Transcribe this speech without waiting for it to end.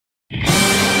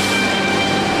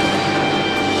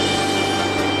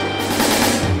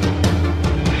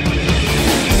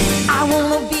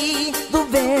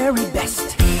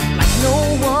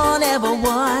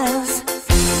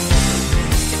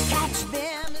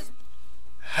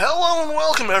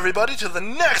welcome everybody to the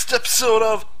next episode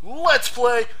of Let's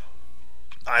Play.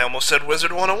 I almost said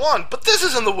Wizard 101, but this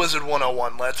isn't the Wizard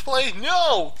 101 Let's Play.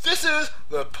 No, this is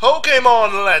the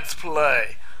Pokemon Let's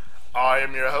Play. I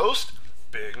am your host,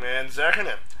 Big Man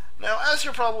Zacharnim. Now, as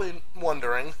you're probably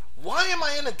wondering, why am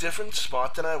I in a different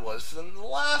spot than I was in the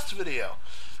last video?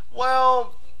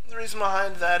 Well, the reason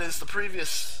behind that is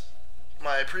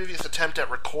my previous attempt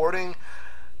at recording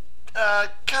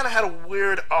kind of had a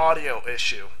weird audio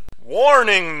issue.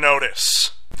 Warning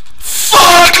notice!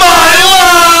 Fuck my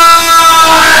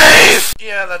life!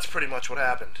 Yeah, that's pretty much what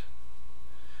happened.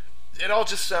 It all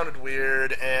just sounded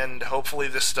weird, and hopefully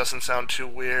this doesn't sound too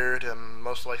weird, and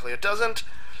most likely it doesn't.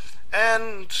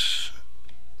 And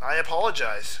I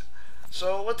apologize.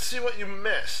 So let's see what you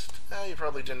missed. You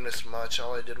probably didn't miss much.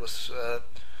 All I did was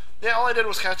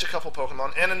catch a couple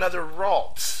Pokemon and another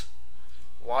Ralts.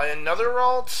 Why another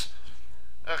Ralts?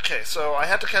 Okay, so I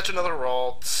had to catch another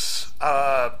Ralts.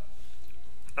 I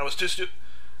was too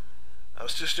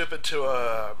stupid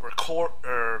to record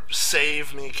or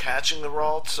save me catching the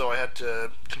Ralts, so I had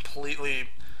to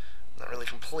not really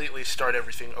completely start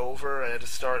everything over. I had to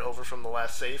start over from the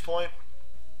last save point,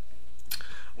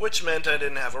 which meant I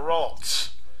didn't have a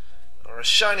Ralts, or a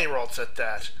shiny Ralts at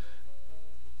that.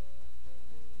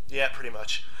 Yeah, pretty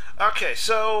much. Okay,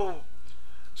 so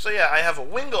yeah, I have a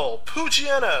Wingull,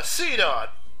 Poochyena, Seedot,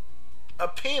 a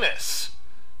Penis.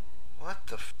 What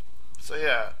the So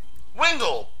yeah,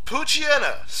 Wingull,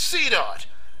 Poochyena, Seedot,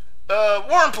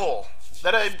 Wurmple,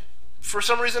 that I, for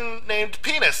some reason, named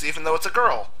Penis, even though it's a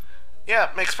girl. Yeah,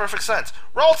 makes perfect sense.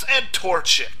 Ralts and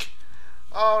Torchic.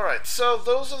 Alright, so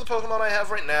those are the Pokemon I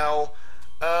have right now.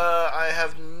 I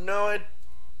have no idea.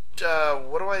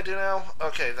 What do I do now?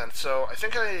 Okay, then, so I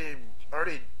think I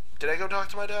already... Did I go talk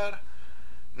to my dad?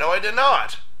 No, I did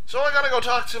not! So I gotta go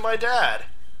talk to my dad.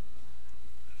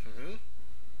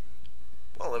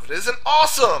 Well, if it isn't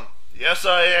awesome! Yes,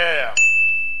 I am!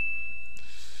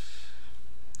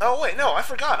 Oh, wait, no, I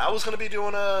forgot. I was gonna be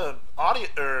doing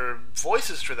audio,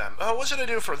 voices for them. What should I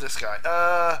do for this guy?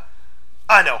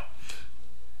 I know.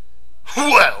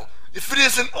 Well, if it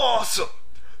isn't awesome!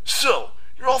 So,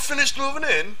 you're all finished moving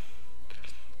in?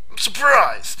 I'm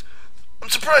surprised. I'm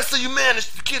surprised that you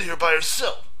managed to get here by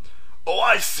yourself. Oh,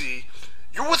 I see.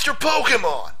 You're with your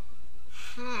Pokemon.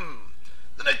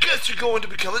 Then I guess you're going to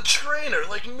become a trainer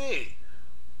like me.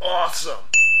 Awesome.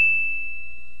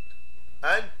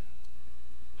 That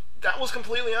was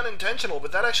completely unintentional,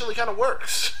 but that actually kind of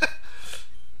works.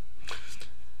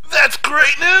 That's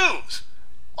great news!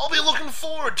 I'll be looking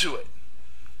forward to it.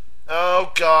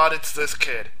 Oh god, it's this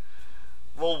kid.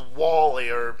 Little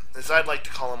Wally, or as I'd like to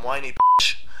call him, whiny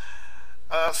bitch.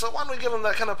 So why don't we give him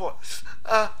that kind of voice?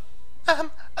 I'd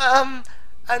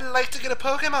like to get a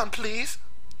Pokemon, please.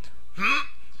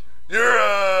 You're,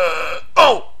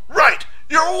 oh, right!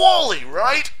 You're Wally,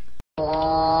 right?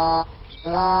 Wally.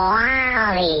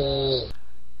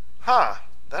 Huh,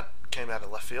 that came out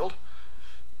of left field.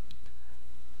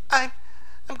 I'm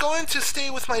going to stay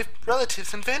with my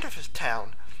relatives in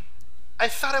Vandertown. I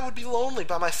thought I would be lonely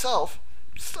by myself,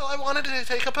 so I wanted to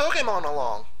take a Pokemon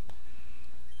along.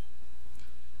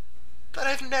 But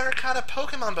I've never caught a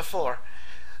Pokemon before.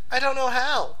 I don't know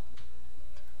how.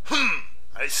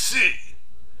 I see.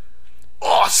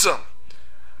 Awesome!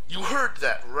 You heard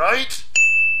that, right?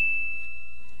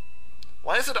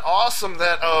 Why is it awesome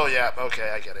that... Oh, yeah,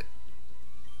 okay, I get it.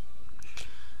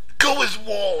 Go as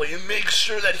Wally and make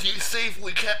sure that he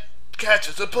safely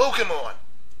catches a Pokemon.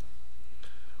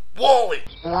 Wally!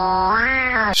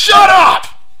 Shut up!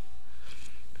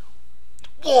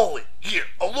 Wally, here,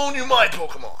 I'll loan you my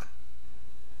Pokemon.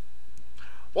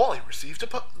 Wally received a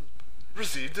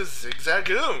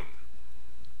Zigzagoon.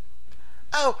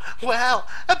 Oh, wow,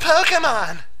 a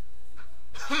Pokemon!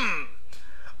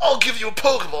 I'll give you a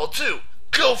Pokeball, too.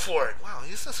 Go for it. Wow,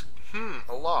 he says,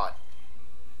 a lot.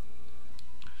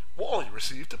 Wally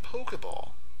received a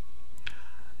Pokeball.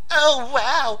 Oh,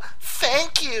 wow,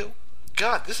 thank you.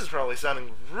 God, this is probably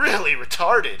sounding really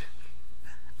retarded.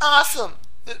 Awesome.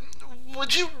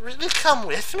 Would you really come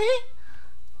with me?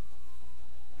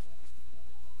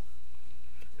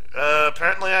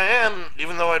 Apparently I am,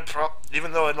 even though I'd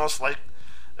most like...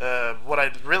 what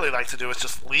I'd really like to do is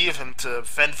just leave him to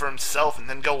fend for himself and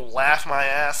then go laugh my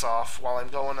ass off while I'm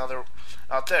going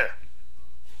out there.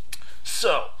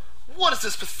 So, what is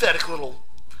this pathetic little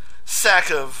sack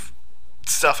of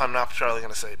stuff I'm not probably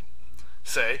gonna say?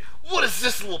 What is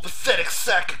this little pathetic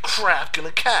sack of crap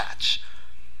gonna catch?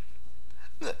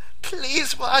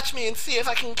 Please watch me and see if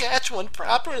I can catch one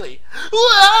properly.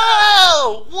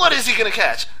 Whoa! What is he gonna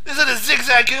catch? Is it a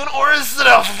Zigzagoon or is it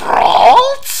a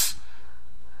Ralts?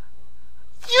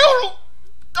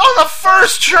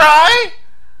 first try?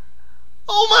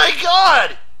 Oh my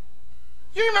god!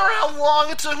 You remember how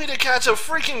long it took me to catch a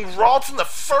freaking Ralts in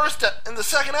the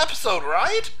second episode,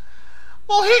 right?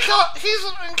 Well, he's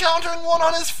encountering one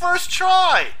on his first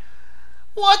try.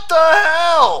 What the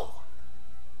hell?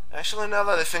 Actually, now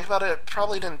that I think about it, it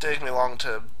probably didn't take me long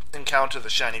to encounter the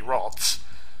shiny Ralts.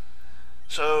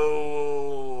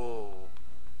 So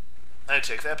I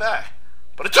take that back.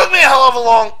 But it took me a hell of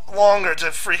a longer to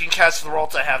freaking catch the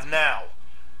Ralts I have now.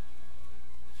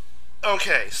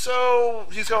 Okay, so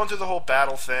he's going through the whole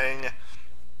battle thing.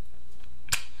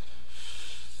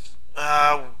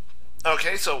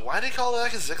 Okay, so why did he call it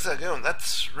like a Zigzagoon?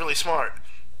 That's really smart.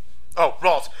 Oh,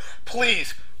 Ralts,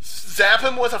 please, zap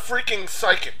him with a freaking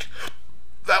Psychic.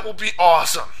 That will be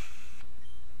awesome.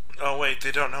 Oh wait,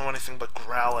 they don't know anything but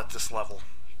Growl at this level.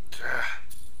 Ugh.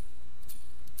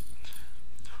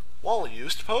 Wally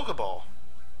used Pokeball.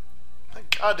 My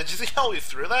god, did you see how he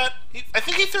threw that? I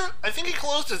think he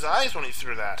closed his eyes when he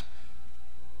threw that.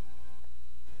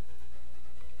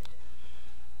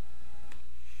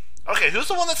 Okay, who's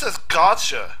the one that says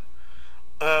gotcha?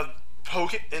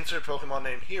 Insert Pokemon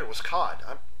name here was Cod.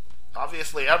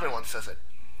 Obviously everyone says it.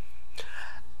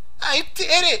 I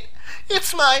did it!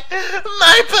 It's my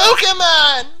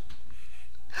Pokemon!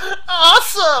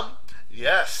 Awesome!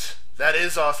 Yes, that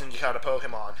is awesome you caught a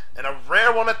Pokemon. And a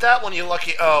rare one at that one, you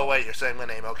lucky... Oh, wait, you're saying my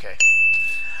name, okay.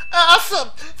 Awesome!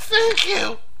 Thank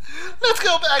you! Let's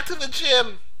go back to the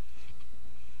gym.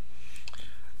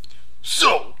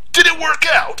 So, did it work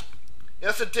out?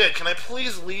 Yes, it did. Can I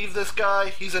please leave this guy?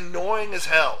 He's annoying as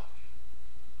hell.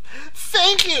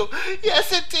 Thank you!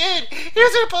 Yes, it did!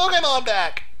 Here's your Pokemon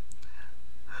back!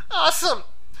 Awesome!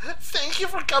 Thank you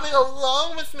for coming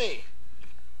along with me!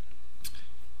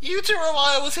 You two are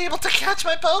why I was able to catch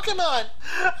my Pokemon!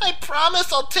 I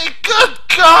promise I'll take— Good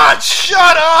God!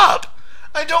 Shut up!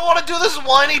 I don't want to do this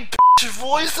whiny bitch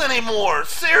voice anymore!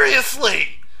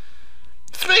 Seriously!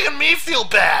 It's making me feel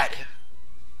bad!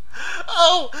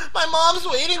 Oh, my mom's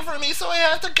waiting for me, so I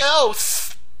have to go!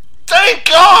 Thank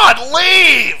God!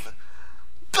 Leave!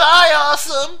 Bye,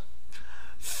 Awesome!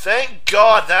 Thank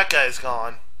God that guy's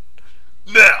gone.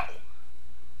 Now,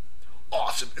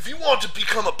 Awesome, if you want to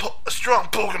become a strong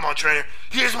Pokemon trainer,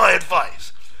 here's my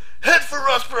advice. Head for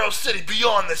Rustboro City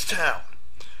beyond this town.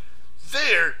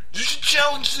 There, you should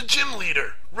challenge the gym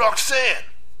leader, Roxanne.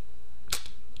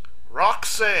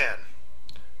 Roxanne.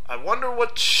 I wonder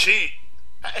what she...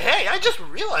 Hey, I just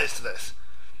realized this.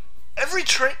 Every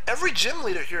gym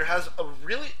leader here has a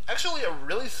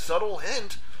really subtle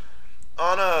hint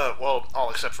on well, all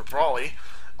except for Brawly,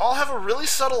 all have a really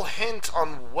subtle hint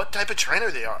on what type of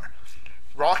trainer they are.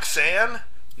 Roxanne,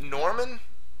 Norman,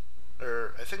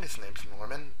 or I think his name's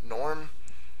Norm,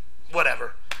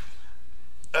 whatever.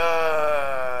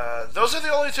 Those are the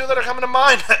only two that are coming to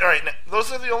mind right now.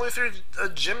 Those are the only three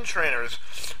gym trainers: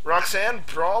 Roxanne,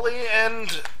 Brawly,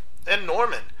 and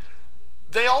Norman.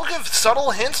 They all give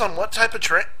subtle hints on what type of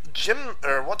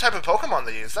what type of Pokemon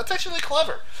they use. That's actually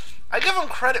clever. I give them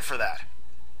credit for that.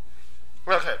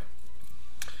 Okay.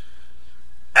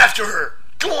 After her,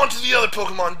 go on to the other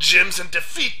Pokemon gyms and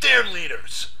defeat their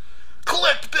leaders.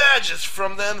 Collect badges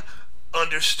from them.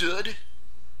 Understood?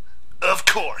 Of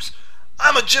course.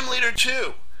 I'm a gym leader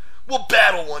too. We'll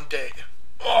battle one day.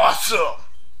 Awesome!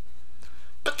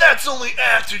 But that's only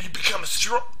after you become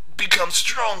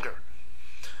stronger.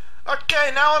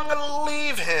 Okay, now I'm gonna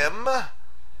leave him.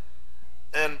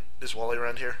 And is Wally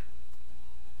around here?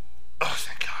 Oh,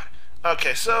 thank God.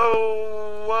 Okay,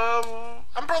 so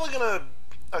I'm probably gonna...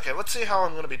 Okay, let's see how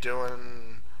I'm gonna be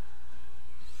doing.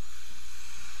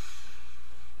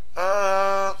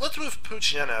 Let's move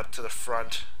Poochyena up to the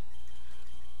front.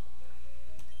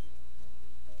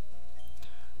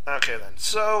 Okay then,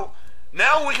 so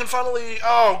now we can finally...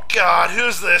 Oh God,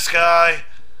 who's this guy?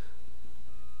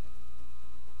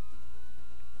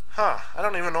 Huh, I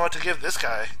don't even know what to give this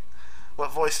guy.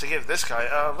 What voice to give this guy.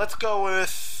 Let's go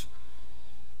with...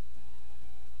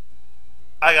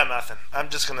 I got nothing. I'm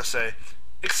just gonna say,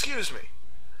 excuse me.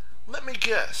 Let me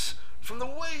guess. From the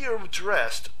way you're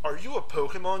dressed, are you a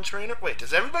Pokemon trainer? Wait,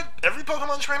 does every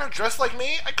Pokemon trainer dress like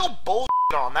me? I call bullshit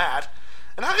on that.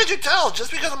 And how could you tell? Just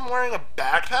because I'm wearing a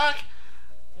backpack?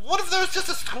 What if there was just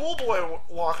a schoolboy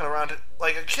walking around,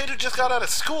 like a kid who just got out of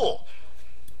school?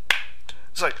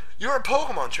 It's like, you're a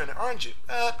Pokemon trainer, aren't you?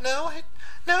 No,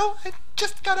 I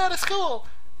just got out of school.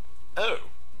 Oh,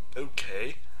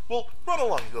 okay. Well, run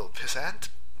along, you little pissant.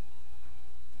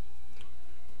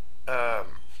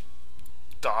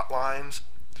 Dot lines?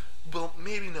 Well,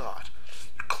 maybe not.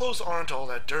 Your clothes aren't all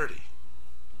that dirty.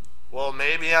 Well,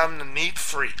 maybe I'm a neat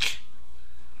freak.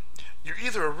 You're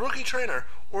either a rookie trainer,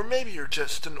 or maybe you're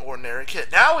just an ordinary kid.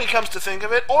 Now he comes to think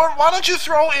of it, or why don't you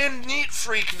throw in Neat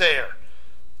Freak there?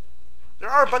 There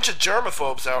are a bunch of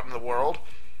germaphobes out in the world.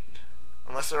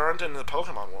 Unless there aren't in the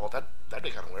Pokemon world. That'd be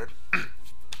kind of weird.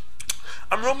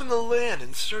 I'm roaming the land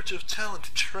in search of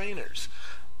talented trainers.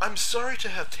 I'm sorry to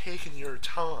have taken your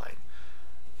time.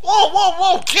 Whoa, whoa,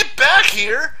 whoa! Get back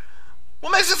here!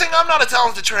 What makes you think I'm not a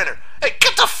talented trainer? Hey,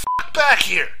 get the f*** back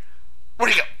here!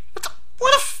 Where'd he go?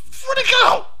 Where'd he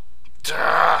go?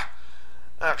 Duh.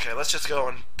 Okay, let's just go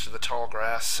into the tall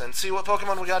grass and see what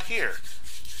Pokemon we got here.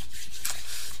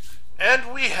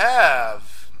 And we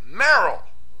have Marill,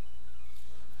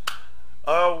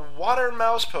 a water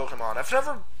mouse Pokemon. I've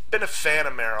never been a fan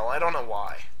of Marill. I don't know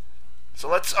why. So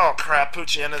let's... Oh, crap.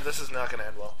 Poochyena, this is not going to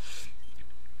end well.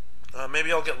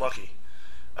 Maybe I'll get lucky.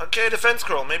 Okay, Defense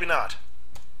Curl. Maybe not.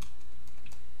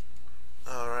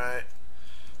 Alright.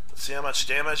 Let's see how much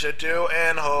damage I do.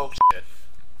 And oh, shit.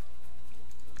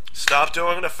 Stop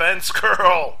doing Defense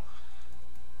Curl!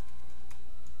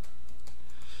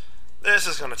 This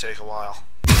is going to take a while.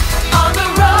 On the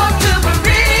road to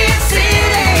Marine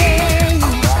City.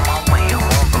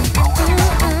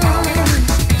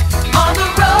 On the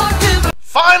road to...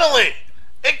 Finally!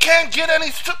 It can't get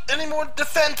any more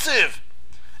defensive!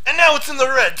 And now it's in the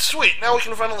red. Sweet, now we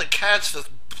can finally catch this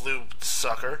blue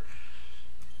sucker.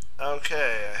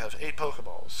 Okay, I have 8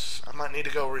 Pokeballs. I might need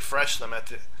to go refresh them at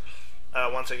the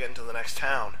once I get into the next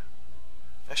town.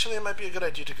 Actually, it might be a good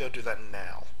idea to go do that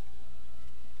now.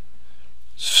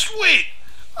 Sweet!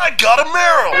 I got a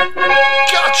Marill!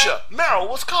 Gotcha! Marill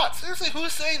was caught. Seriously,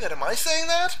 who's saying that? Am I saying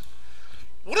that?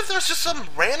 What if there's just some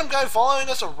random guy following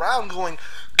us around going,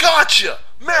 gotcha!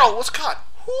 Marill was caught.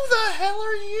 Who the hell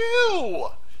are you?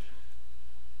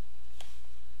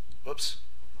 Whoops.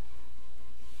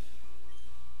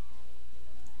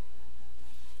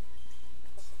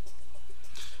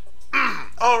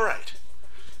 Alright.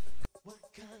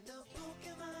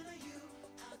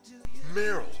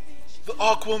 Marill, the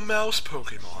Aqua Mouse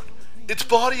Pokemon. Its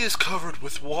body is covered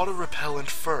with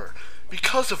water-repellent fur.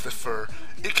 Because of the fur,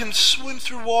 it can swim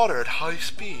through water at high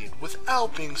speed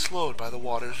without being slowed by the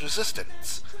water's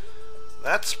resistance.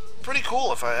 That's pretty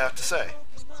cool, if I have to say.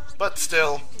 But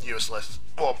still, useless.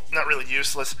 Well, not really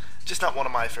useless, just not one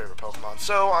of my favorite Pokemon.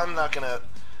 So, I'm not gonna...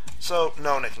 So,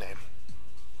 no nickname.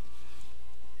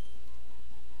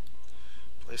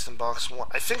 Placed in box 1.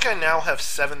 I think I now have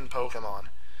 7 Pokemon.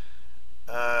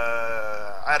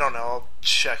 I don't know, I'll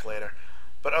check later.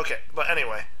 But okay, but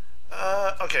anyway.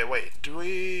 Okay, wait,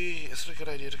 is it a good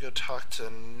idea to go talk to...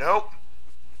 Nope.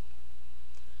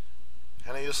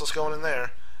 Kinda useless going in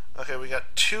there. Okay, we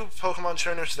got 2 Pokemon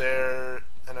trainers there,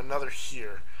 and another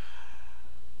here.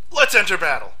 Let's enter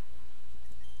battle!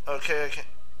 Okay, I can't...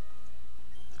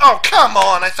 Oh, come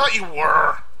on! I thought you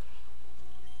were!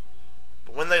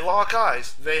 But when they lock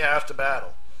eyes, they have to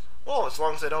battle. Well, as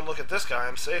long as they don't look at this guy,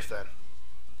 I'm safe then.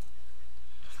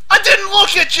 I didn't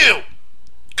look at you!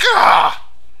 Gah!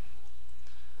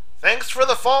 Thanks for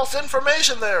the false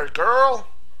information there, girl!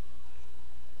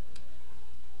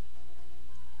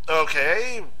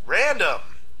 Okay, random.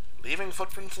 Leaving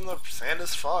footprints in the sand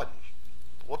is fun.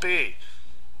 Whoopee.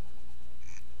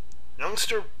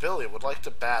 Youngster Billy would like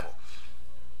to battle.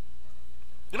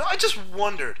 You know, I just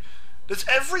wondered, does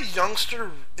every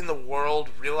youngster in the world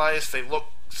realize they look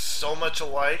so much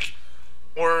alike?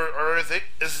 Or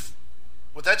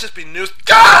would that just be news?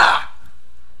 Ah!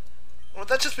 Would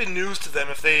that just be news to them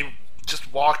if they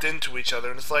just walked into each other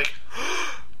and it's like,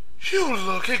 you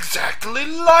look exactly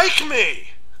like me!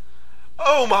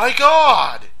 Oh my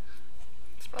god!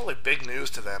 It's probably big news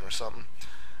to them or something.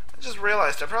 I just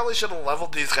realized I probably should have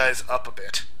leveled these guys up a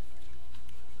bit.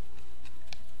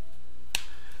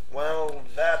 Well,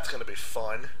 that's gonna be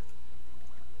fun.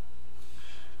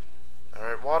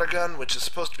 Alright, Water Gun, which is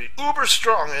supposed to be uber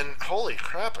strong, and holy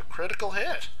crap, a critical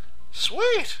hit.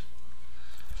 Sweet!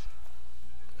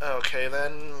 Okay,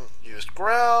 then, used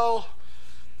Growl.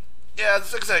 Yeah,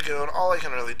 Zigzagoon, all I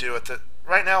can really do at the...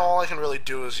 Right now, all I can really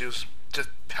do is just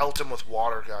pelt him with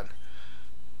Water Gun.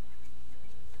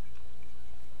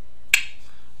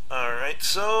 Alright,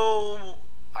 so...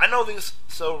 I know these...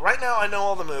 So, right now, I know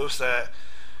all the moves that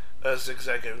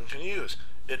Zigzagoon can use.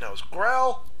 It knows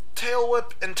Growl, Tail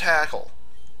Whip, and Tackle.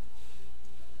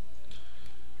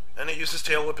 And it uses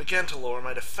Tail Whip again to lower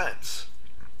my defense.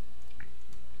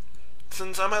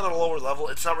 Since I'm at a lower level,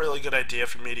 it's not really a good idea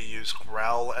for me to use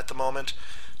Growl at the moment.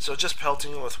 So just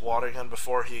pelting him with Water Gun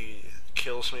before he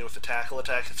kills me with the Tackle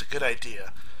attack is a good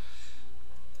idea.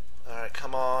 Alright,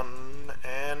 come on,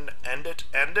 and end it,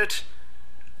 end it.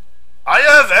 I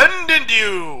have ended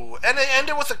you! And it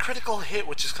ended with a critical hit,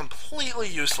 which is completely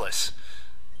useless.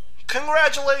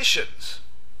 Congratulations!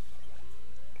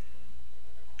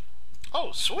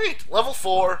 Oh, sweet! Level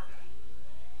 4.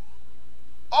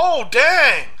 Oh,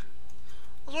 dang!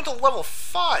 I went to level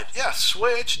 5. Yeah,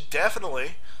 switch,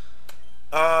 definitely.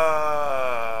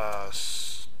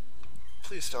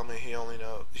 Please tell me he only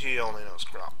knows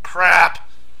Growl. Crap!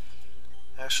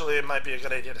 Actually, it might be a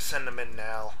good idea to send him in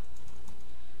now.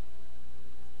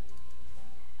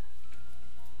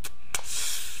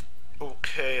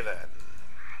 Okay, then.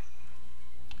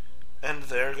 And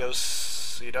there goes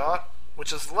Seedot,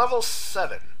 which is level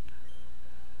 7.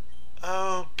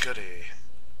 Oh, goody.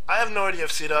 I have no idea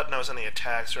if Seedot knows any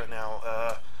attacks right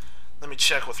now. Let me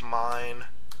check with mine.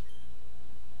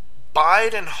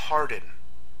 Bide and Harden.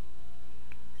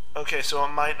 Okay, so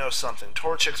it might know something.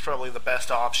 Torchic's probably the best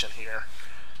option here.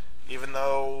 Even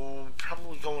though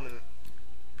probably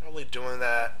doing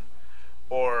that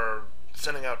or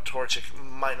sending out Torchic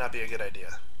might not be a good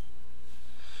idea.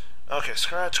 Okay,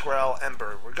 Scratch, Growl,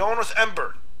 Ember. We're going with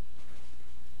Ember.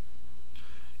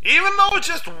 Even though it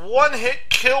just one hit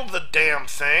killed the damn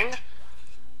thing.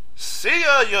 See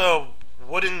ya, you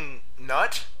wooden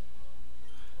nut.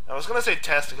 I was gonna say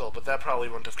testicle, but that probably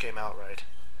wouldn't have came out right.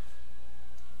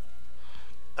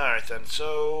 Alright then,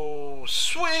 so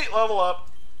sweet, level up.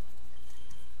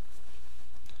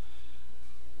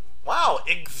 Wow,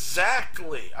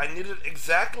 exactly. I needed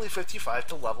exactly 55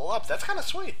 to level up. That's kind of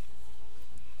sweet.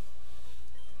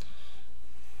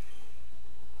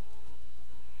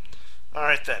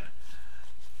 Alright then.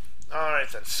 Alright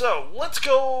then, so let's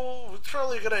go. It's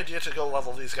probably a good idea to go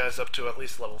level these guys up to at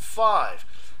least level 5.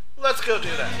 Let's go do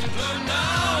that.